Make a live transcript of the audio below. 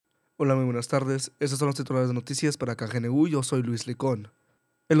Hola, muy buenas tardes. Estos son los titulares de noticias para KGNU. Yo soy Luis Licón.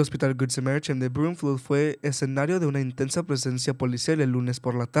 El hospital Good Samaritan de Broomfield fue escenario de una intensa presencia policial el lunes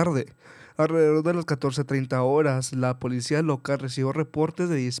por la tarde. Alrededor de las 14:30 horas, la policía local recibió reportes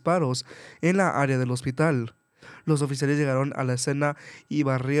de disparos en la área del hospital. Los oficiales llegaron a la escena y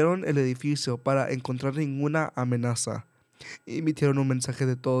barrieron el edificio para encontrar ninguna amenaza. Emitieron un mensaje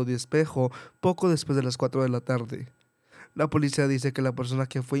de todo despejo poco después de las 4 de la tarde. La policía dice que la persona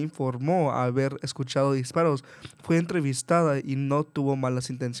que informó haber escuchado disparos fue entrevistada y no tuvo malas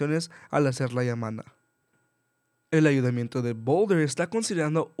intenciones al hacer la llamada. El ayuntamiento de Boulder está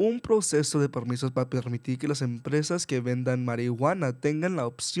considerando un proceso de permisos para permitir que las empresas que vendan marihuana tengan la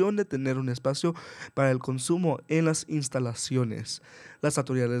opción de tener un espacio para el consumo en las instalaciones. Las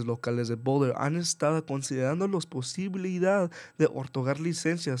autoridades locales de Boulder han estado considerando la posibilidad de otorgar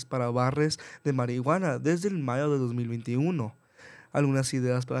licencias para bares de marihuana desde el mayo de 2021. Algunas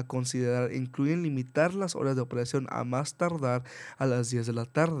ideas para considerar incluyen limitar las horas de operación a más tardar a las 10 de la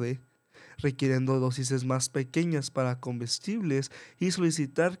tarde, requiriendo dosis más pequeñas para comestibles y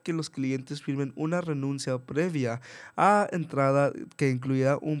solicitar que los clientes firmen una renuncia previa a entrada que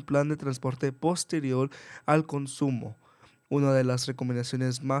incluya un plan de transporte posterior al consumo. Una de las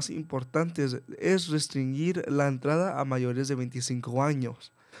recomendaciones más importantes es restringir la entrada a mayores de 25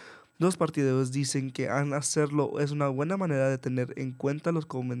 años. Los partidarios dicen que hacerlo es una buena manera de tener en cuenta los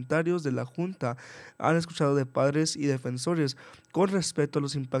comentarios de la Junta. Han escuchado de padres y defensores con respecto a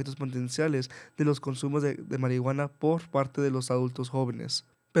los impactos potenciales de los consumos de marihuana por parte de los adultos jóvenes.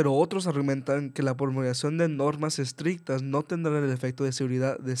 Pero otros argumentan que la promulgación de normas estrictas no tendrá el efecto de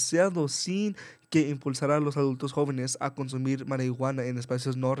seguridad deseado sin que impulsará a los adultos jóvenes a consumir marihuana en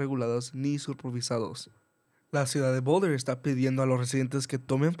espacios no regulados ni supervisados. La ciudad de Boulder está pidiendo a los residentes que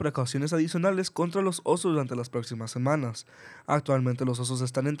tomen precauciones adicionales contra los osos durante las próximas semanas. Actualmente los osos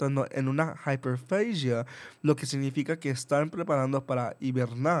están entrando en una hyperphagia, lo que significa que están preparando para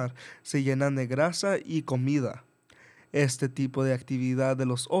hibernar, se llenan de grasa y comida. Este tipo de actividad de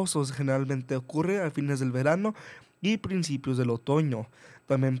los osos generalmente ocurre a fines del verano y principios del otoño.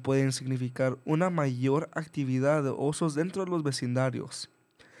 También pueden significar una mayor actividad de osos dentro de los vecindarios.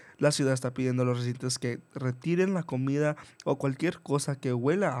 La ciudad está pidiendo a los residentes que retiren la comida o cualquier cosa que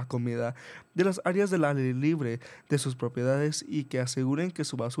huela a comida de las áreas del aire libre de sus propiedades y que aseguren que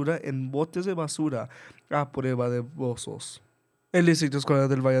su basura en botes de basura a prueba de osos. El Distrito Escolar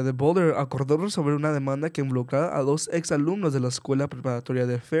del Valle de Boulder acordó resolver una demanda que involucraba a 2 exalumnos de la escuela preparatoria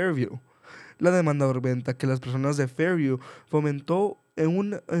de Fairview. La demanda argumenta que las personas de Fairview fomentó en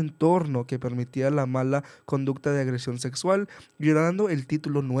un entorno que permitía la mala conducta de agresión sexual, violando el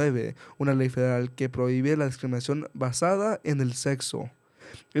Título 9, una ley federal que prohíbe la discriminación basada en el sexo.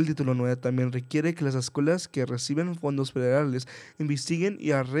 El Título 9 también requiere que las escuelas que reciben fondos federales investiguen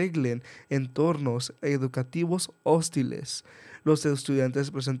y arreglen entornos educativos hostiles. Los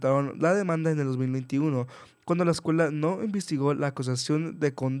estudiantes presentaron la demanda en el 2021 cuando la escuela no investigó la acusación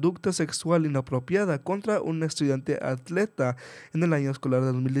de conducta sexual inapropiada contra un estudiante atleta en el año escolar de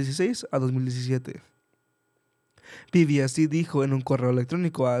 2016 a 2017. PBS dijo en un correo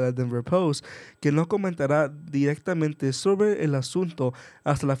electrónico a la Denver Post que no comentará directamente sobre el asunto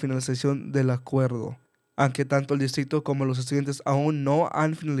hasta la finalización del acuerdo. Aunque tanto el distrito como los estudiantes aún no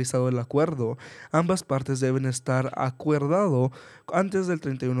han finalizado el acuerdo, ambas partes deben estar acordado antes del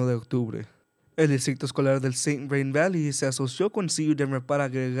 31 de octubre. El distrito escolar del St. Vrain Valley se asoció con CU Denver para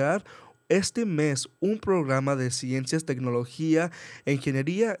agregar este mes un programa de ciencias, tecnología,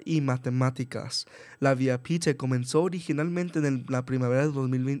 ingeniería y matemáticas. La Vía Pite comenzó originalmente en la primavera de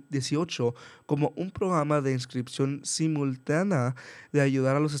 2018 como un programa de inscripción simultánea de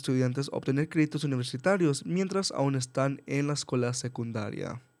ayudar a los estudiantes a obtener créditos universitarios mientras aún están en la escuela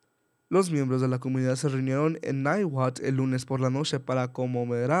secundaria. Los miembros de la comunidad se reunieron en Niwot el lunes por la noche para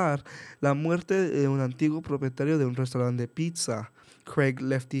conmemorar la muerte de un antiguo propietario de un restaurante de pizza, Craig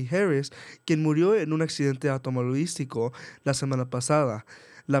Lefty Harris, quien murió en un accidente automovilístico la semana pasada.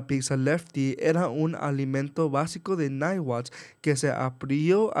 La pizza Lefty era un alimento básico de Niwot que se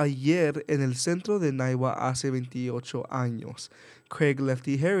abrió ayer en el centro de Niwot hace 28 años. Craig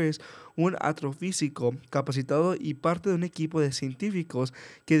Lefty Harris, un astrofísico capacitado y parte de un equipo de científicos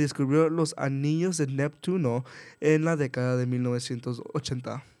que descubrió los anillos de Neptuno en la década de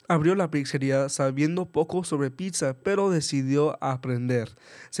 1980. Abrió la pizzería sabiendo poco sobre pizza, pero decidió aprender.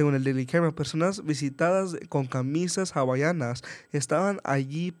 Según el Daily Camera, personas visitadas con camisas hawaianas estaban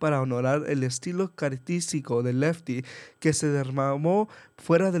allí para honorar el estilo característico de Lefty que se derramó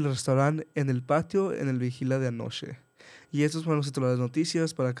fuera del restaurante en el patio en el vigila de anoche. Y estos fueron los titulares de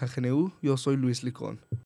noticias para KGNU. Yo soy Luis Licón.